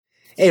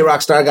Hey,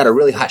 Rockstar, I got a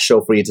really hot show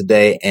for you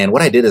today. And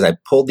what I did is I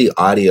pulled the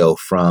audio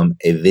from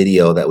a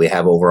video that we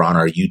have over on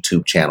our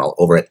YouTube channel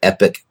over at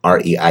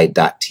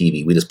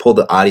epicrei.tv. We just pulled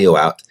the audio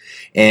out.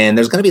 And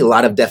there's going to be a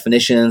lot of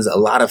definitions, a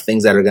lot of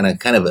things that are going to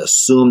kind of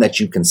assume that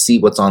you can see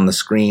what's on the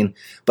screen.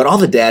 But all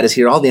the data is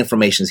here, all the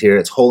information is here.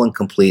 It's whole and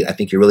complete. I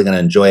think you're really going to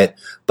enjoy it.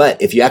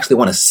 But if you actually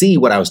want to see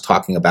what I was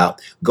talking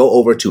about, go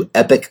over to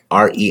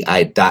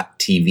epicrei.tv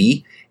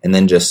and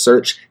then just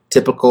search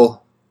typical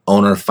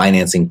owner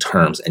financing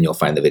terms, and you'll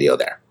find the video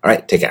there. All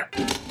right, take care.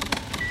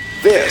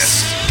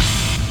 This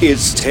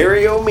is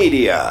Stereo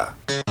Media.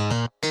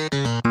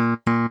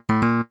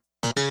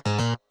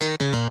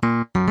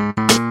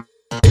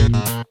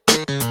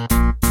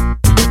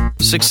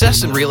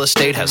 Success in real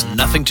estate has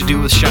nothing to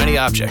do with shiny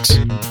objects.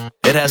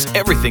 It has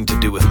everything to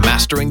do with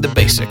mastering the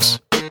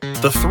basics.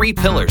 The 3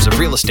 pillars of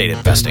real estate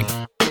investing: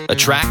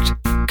 attract,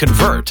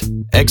 convert,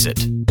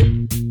 exit.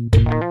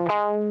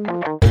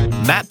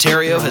 Matt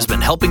Theriault has been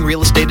helping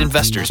real estate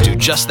investors do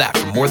just that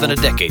for more than a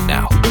decade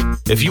now.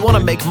 If you want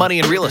to make money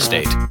in real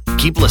estate,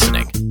 keep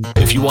listening.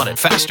 If you want it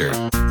faster,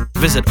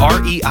 visit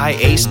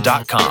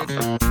reiace.com.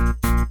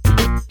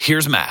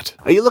 Here's Matt.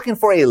 Are you looking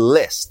for a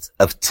list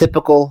of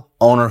typical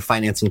owner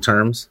financing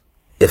terms?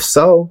 If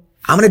so,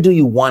 I'm going to do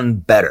you one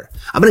better.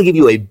 I'm going to give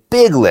you a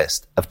big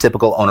list of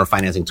typical owner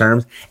financing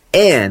terms,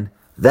 and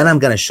then I'm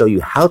going to show you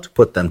how to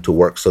put them to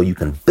work so you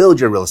can build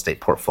your real estate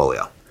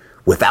portfolio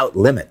without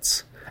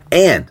limits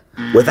and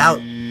without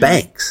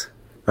banks.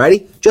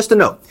 Alrighty? Just a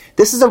note,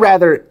 this is a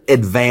rather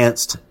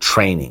advanced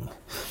training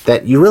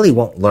that you really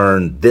won't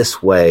learn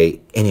this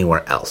way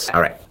anywhere else.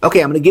 All right. Okay,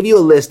 I'm going to give you a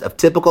list of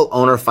typical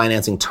owner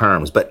financing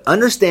terms, but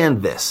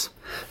understand this.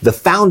 The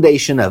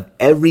foundation of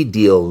every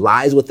deal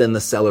lies within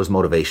the seller's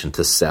motivation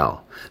to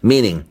sell.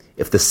 Meaning,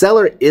 if the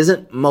seller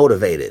isn't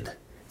motivated,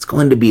 it's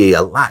going to be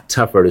a lot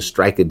tougher to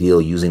strike a deal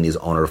using these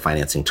owner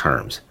financing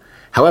terms.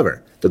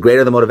 However, the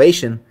greater the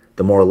motivation,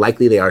 the more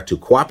likely they are to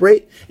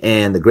cooperate,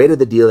 and the greater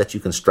the deal that you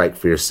can strike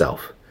for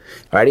yourself.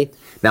 Alrighty?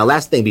 Now,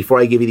 last thing before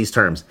I give you these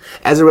terms.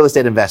 As a real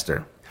estate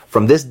investor,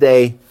 from this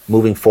day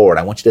moving forward,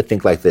 I want you to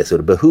think like this. It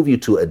would behoove you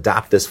to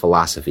adopt this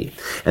philosophy.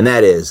 And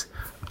that is,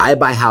 I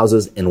buy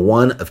houses in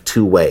one of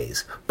 2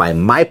 ways. By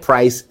my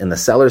price in the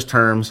seller's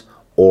terms,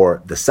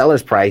 or the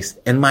seller's price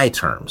in my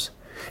terms.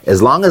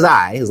 As long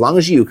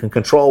as you can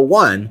control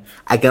one,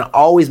 I can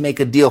always make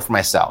a deal for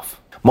myself.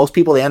 Most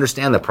people, they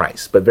understand the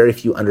price, but very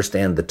few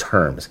understand the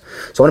terms.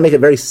 So I want to make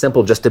it very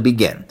simple just to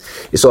begin.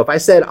 So if I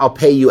said I'll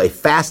pay you a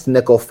fast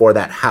nickel for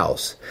that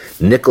house,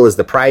 nickel is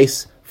the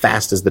price,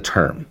 fast is the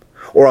term.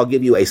 Or I'll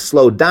give you a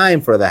slow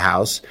dime for the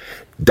house,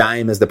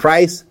 dime is the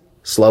price,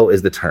 slow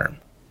is the term.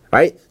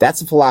 Right? That's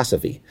a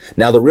philosophy.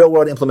 Now the real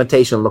world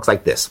implementation looks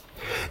like this.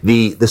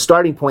 The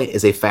starting point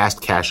is a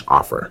fast cash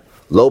offer,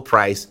 low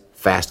price,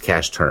 fast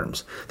cash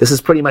terms. This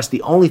is pretty much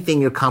the only thing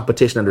your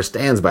competition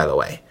understands, by the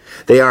way.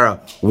 They are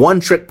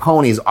one-trick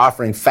ponies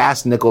offering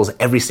fast nickels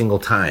every single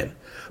time.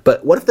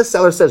 But what if the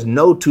seller says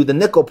no to the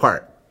nickel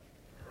part?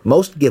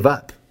 Most give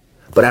up.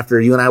 But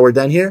after you and I were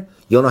done here,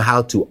 you'll know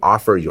how to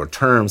offer your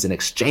terms in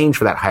exchange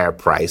for that higher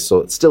price, so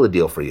it's still a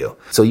deal for you.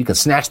 So you can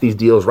snatch these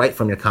deals right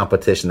from your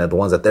competition, the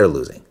ones that they're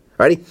losing.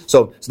 Ready?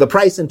 So the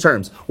price and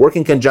terms work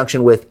in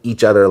conjunction with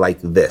each other like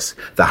this.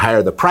 The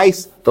higher the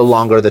price, the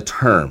longer the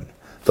term.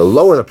 The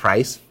lower the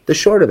price, the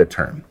shorter the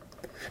term.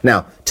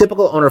 Now,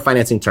 typical owner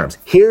financing terms.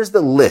 Here's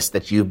the list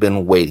that you've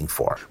been waiting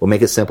for. We'll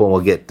make it simple and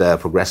we'll get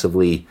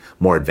progressively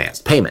more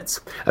advanced. Payments.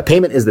 A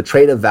payment is the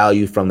trade of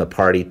value from one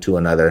party to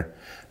another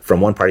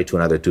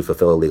to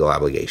fulfill a legal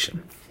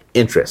obligation.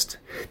 Interest.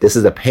 This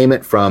is a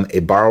payment from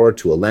a borrower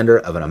to a lender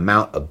of an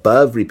amount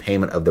above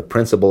repayment of the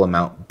principal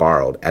amount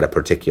borrowed at a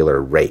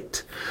particular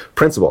rate.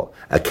 Principal.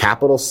 A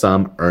capital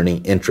sum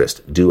earning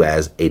interest due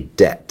as a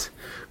debt.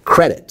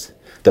 Credit.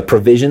 The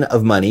provision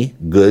of money,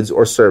 goods,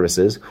 or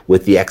services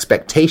with the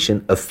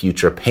expectation of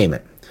future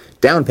payment.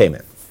 Down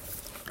payment.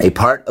 A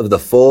part of the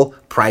full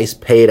price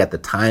paid at the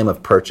time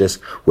of purchase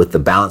with the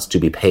balance to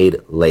be paid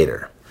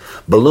later.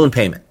 Balloon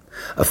payment.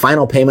 A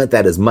final payment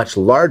that is much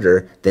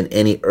larger than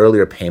any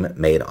earlier payment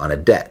made on a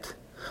debt.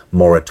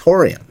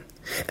 Moratorium.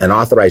 An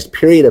authorized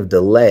period of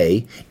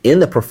delay in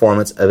the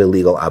performance of a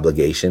legal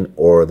obligation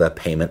or the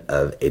payment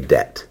of a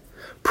debt.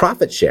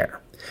 Profit share.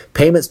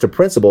 Payments to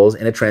principals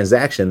in a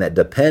transaction that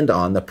depend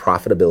on the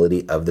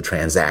profitability of the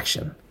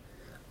transaction.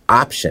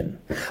 Option.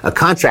 A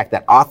contract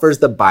that offers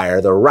the buyer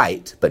the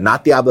right, but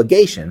not the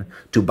obligation,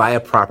 to buy a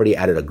property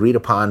at an agreed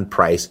upon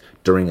price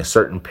during a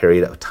certain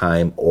period of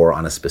time or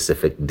on a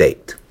specific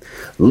date.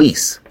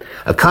 Lease.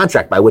 A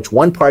contract by which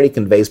one party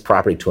conveys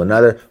property to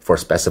another for a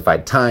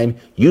specified time,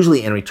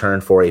 usually in return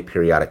for a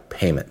periodic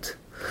payment.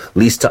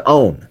 Lease to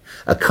own.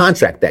 A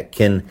contract that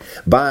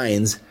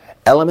combines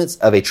elements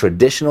of a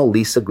traditional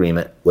lease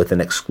agreement with an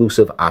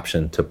exclusive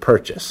option to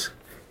purchase.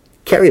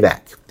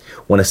 Carryback.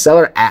 When a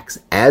seller acts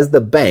as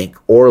the bank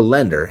or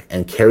lender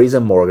and carries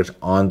a mortgage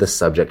on the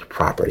subject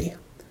property.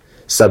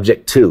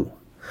 Subject to.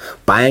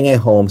 Buying a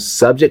home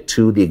subject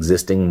to the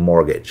existing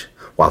mortgage.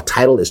 While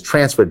title is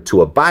transferred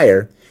to a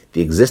buyer,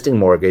 the existing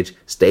mortgage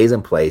stays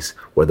in place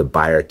where the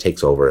buyer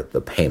takes over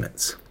the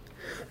payments.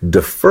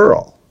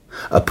 Deferral,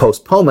 a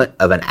postponement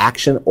of an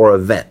action or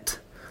event,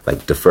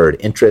 like deferred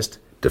interest,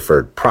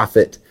 deferred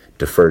profit,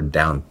 deferred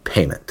down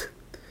payment.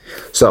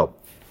 So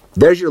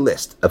there's your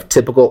list of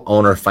typical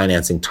owner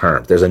financing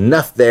terms. There's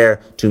enough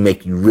there to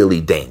make you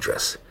really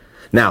dangerous.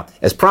 Now,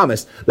 as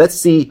promised, let's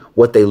see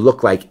what they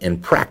look like in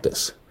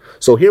practice.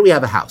 So here we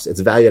have a house. It's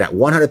valued at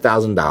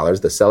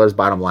 $100,000. The seller's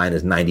bottom line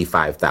is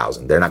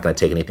 $95,000. They're not going to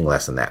take anything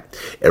less than that.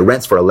 It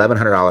rents for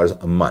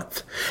 $1,100 a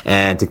month.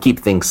 And to keep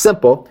things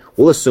simple,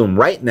 we'll assume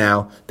right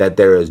now that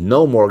there is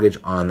no mortgage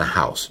on the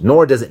house,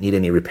 nor does it need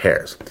any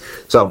repairs.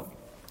 So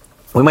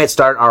we might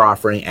start our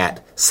offering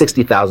at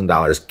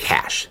 $60,000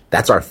 cash.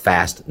 That's our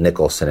fast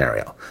nickel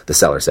scenario. The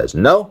seller says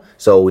no,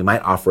 so we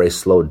might offer a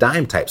slow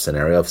dime type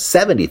scenario of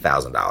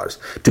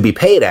 $70,000 to be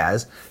paid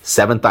as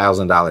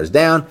 $7,000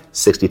 down,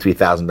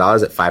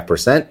 $63,000 at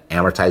 5%,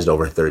 amortized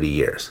over 30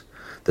 years.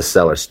 The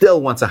seller still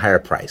wants a higher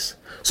price,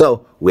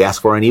 so we ask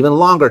for an even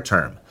longer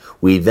term.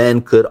 We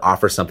then could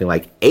offer something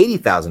like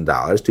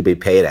 $80,000 to be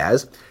paid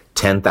as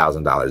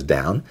 $10,000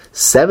 down,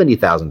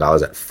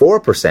 $70,000 at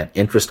 4%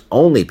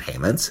 interest-only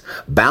payments,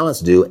 balance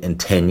due in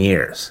 10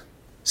 years.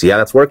 See how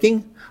that's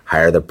working?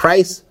 Higher the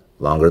price,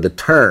 longer the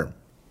term.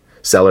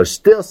 Seller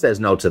still says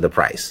no to the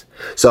price.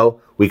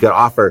 So we could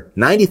offer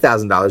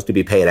 $90,000 to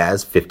be paid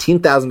as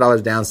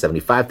 $15,000 down,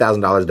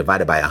 $75,000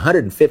 divided by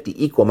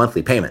 150 equal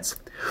monthly payments.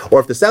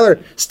 Or if the seller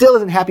still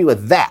isn't happy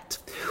with that,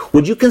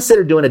 would you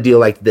consider doing a deal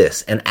like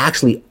this and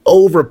actually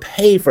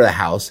overpay for the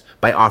house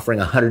by offering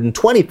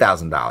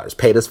 $120,000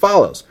 paid as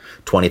follows?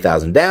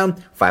 $20,000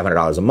 down,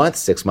 $500 a month,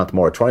 6-month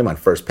moratorium on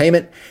first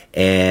payment,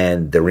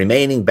 and the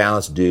remaining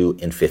balance due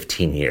in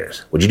 15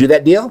 years. Would you do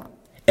that deal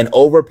and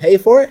overpay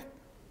for it?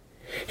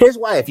 Here's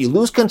why. If you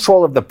lose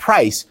control of the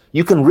price,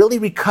 you can really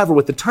recover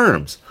with the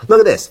terms. Look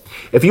at this.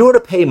 If you were to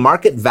pay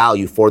market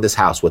value for this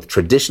house with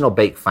traditional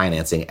bank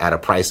financing at a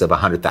price of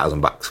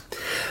 $100,000,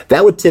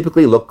 that would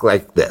typically look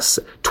like this.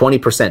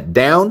 20%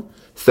 down,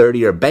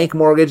 30-year bank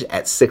mortgage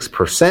at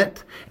 6%,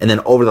 and then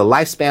over the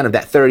lifespan of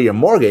that 30-year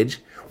mortgage,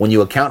 when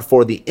you account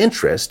for the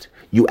interest,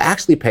 you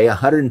actually pay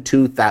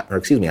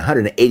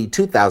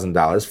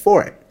 $182,000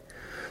 for it.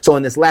 So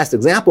in this last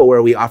example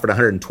where we offered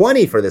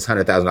 $120,000 for this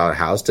 $100,000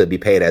 house to be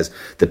paid as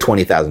the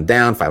 $20,000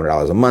 down,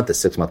 $500 a month, a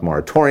 6-month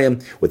moratorium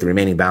with the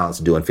remaining balance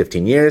due in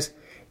 15 years,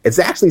 it's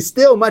actually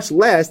still much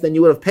less than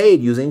you would have paid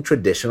using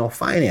traditional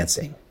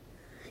financing.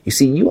 You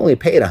see, you only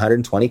paid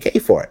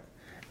 $120K for it,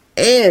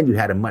 and you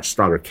had a much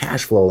stronger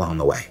cash flow along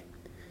the way.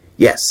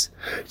 Yes,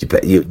 you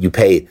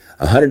pay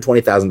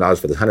 $120,000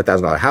 for this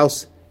 $100,000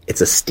 house.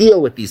 It's a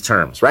steal with these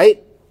terms,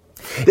 right?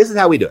 This is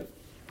how we do it.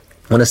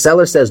 When a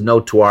seller says no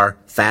to our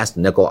fast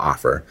nickel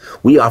offer,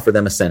 we offer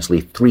them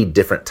essentially 3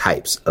 different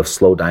types of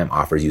slow dime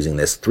offers using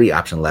this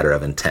 3-option letter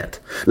of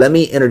intent. Let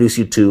me introduce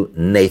you to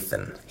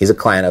Nathan. He's a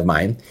client of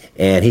mine,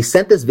 and he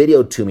sent this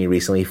video to me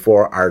recently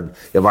for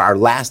our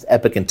last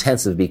Epic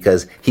Intensive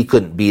because he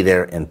couldn't be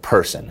there in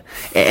person.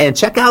 And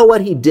check out what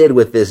he did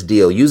with this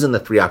deal using the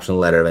 3-option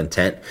letter of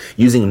intent,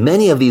 using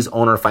many of these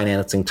owner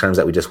financing terms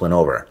that we just went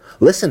over.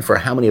 Listen for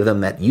how many of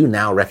them that you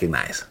now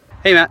recognize.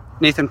 Hey Matt,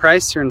 Nathan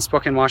Price here in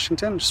Spokane,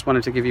 Washington. Just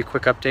wanted to give you a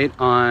quick update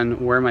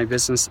on where my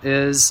business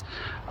is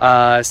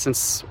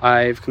since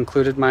I've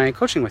concluded my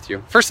coaching with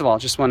you. First of all,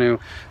 just want to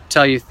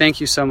tell you thank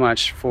you so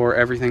much for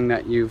everything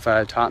that you've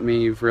taught me.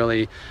 You've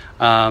really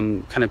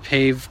kind of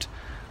paved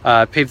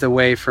the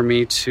way for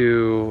me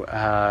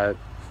to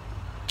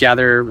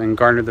gather and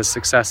garner the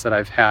success that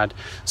I've had.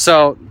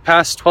 So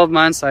past 12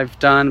 months, I've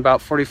done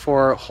about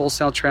 44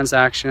 wholesale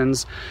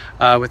transactions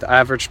with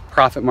average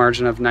profit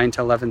margin of $9,000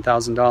 to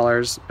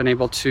 $11,000. Been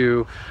able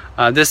to,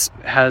 this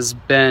has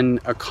been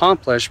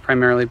accomplished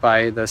primarily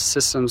by the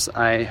systems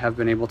I have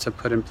been able to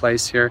put in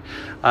place here.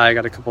 I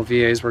got a couple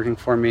VAs working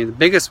for me. The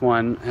biggest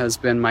one has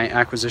been my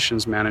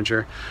acquisitions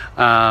manager.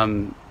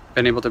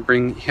 Been able to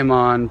brought him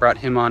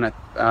on at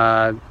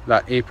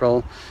about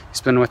April. He's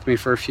been with me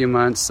for a few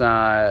months.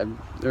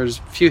 There's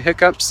a few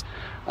hiccups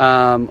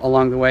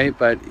along the way,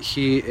 but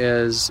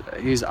he's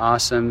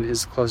awesome.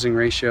 His closing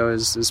ratio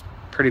is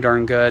pretty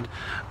darn good.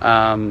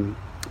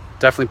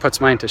 Definitely puts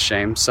mine to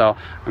shame. So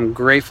I'm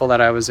grateful that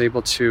I was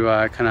able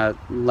to kind of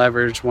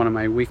leverage one of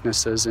my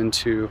weaknesses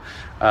into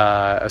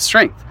a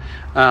strength.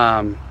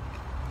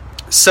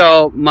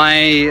 So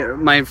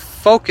my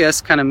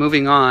focus kind of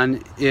moving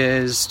on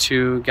is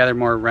to gather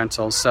more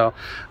rentals. So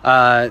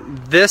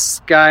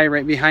this guy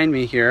right behind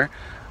me here,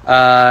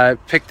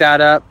 picked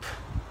that up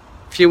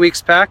a few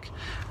weeks back.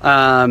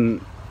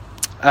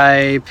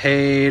 I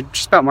paid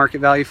just about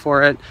market value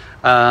for it,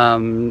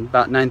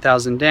 about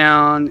 $9,000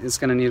 down. It's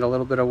going to need a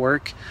little bit of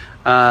work,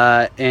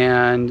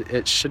 and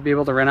it should be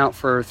able to rent out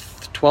for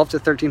 $1,200 to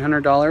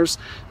 $1,300.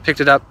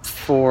 Picked it up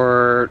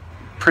for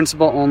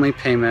principal only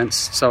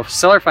payments. So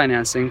seller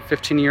financing,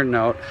 15-year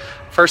note,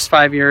 first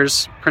 5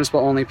 years, principal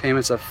only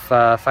payments of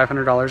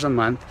 $500 a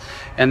month.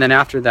 And then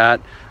after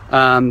that,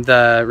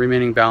 the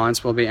remaining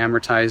balance will be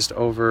amortized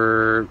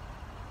over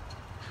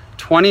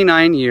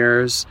 29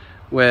 years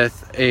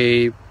with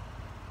a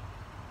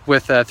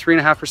with a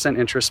 3.5%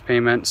 interest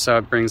payment. So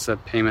it brings the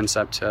payments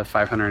up to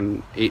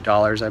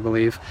 $508, I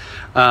believe.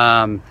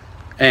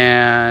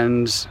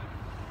 And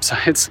so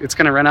it's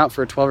going to rent out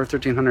for $1,200 or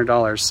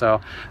 $1,300.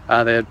 So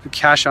the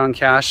cash on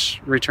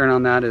cash return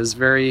on that is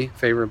very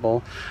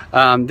favorable.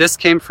 This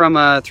came from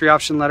a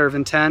 3-option letter of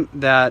intent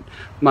that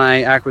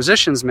my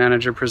acquisitions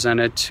manager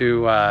presented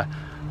to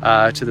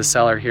the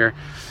seller here.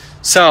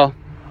 So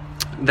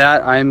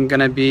that I'm going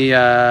to be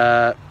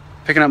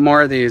picking up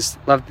more of these.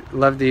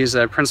 Love these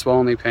principal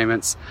only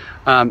payments.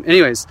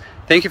 Anyways,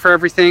 thank you for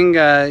everything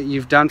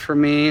you've done for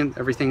me,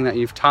 everything that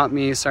you've taught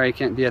me. Sorry I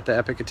can't be at the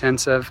Epic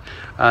Intensive.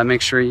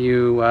 Make sure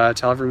you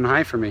tell everyone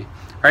hi for me.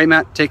 All right,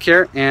 Matt, take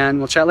care, and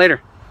we'll chat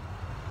later.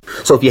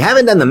 So if you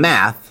haven't done the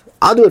math,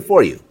 I'll do it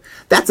for you.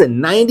 That's a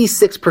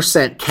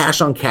 96%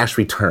 cash on cash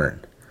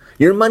return.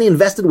 Your money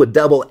invested would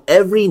double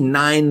every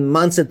 9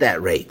 months at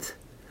that rate.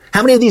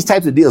 How many of these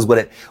types of deals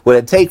would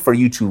it take for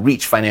you to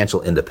reach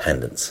financial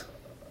independence?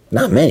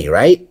 Not many,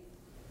 right?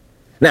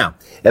 Now,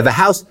 if a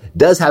house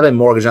does have a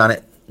mortgage on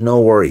it,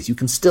 no worries. You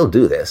can still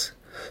do this.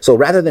 So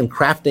rather than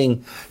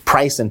crafting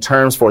price and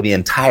terms for the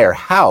entire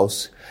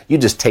house, you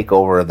just take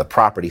over the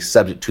property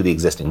subject to the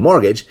existing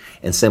mortgage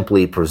and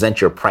simply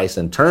present your price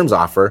and terms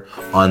offer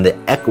on the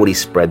equity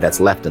spread that's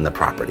left in the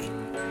property.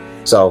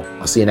 So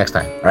I'll see you next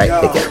time. All right,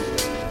 take care.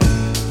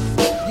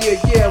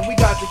 Yeah, we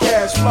got the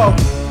cash flow.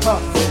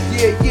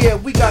 Yeah,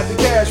 we got the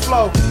cash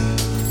flow.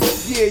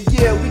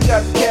 Yeah, we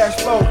got the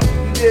cash flow.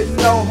 You didn't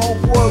know,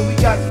 homeboy, we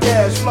got the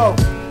cash flow.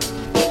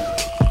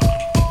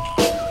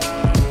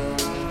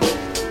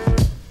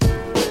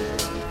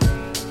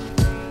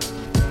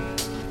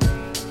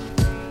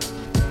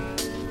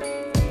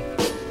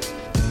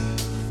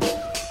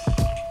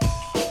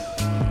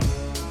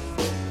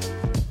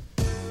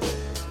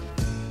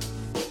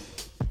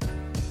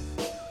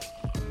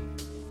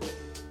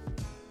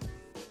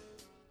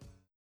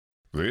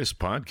 This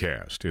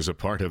podcast is a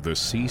part of the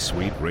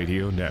C-Suite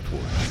Radio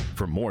Network.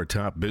 For more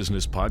top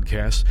business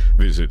podcasts,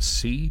 visit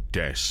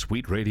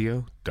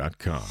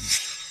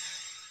c-suiteradio.com.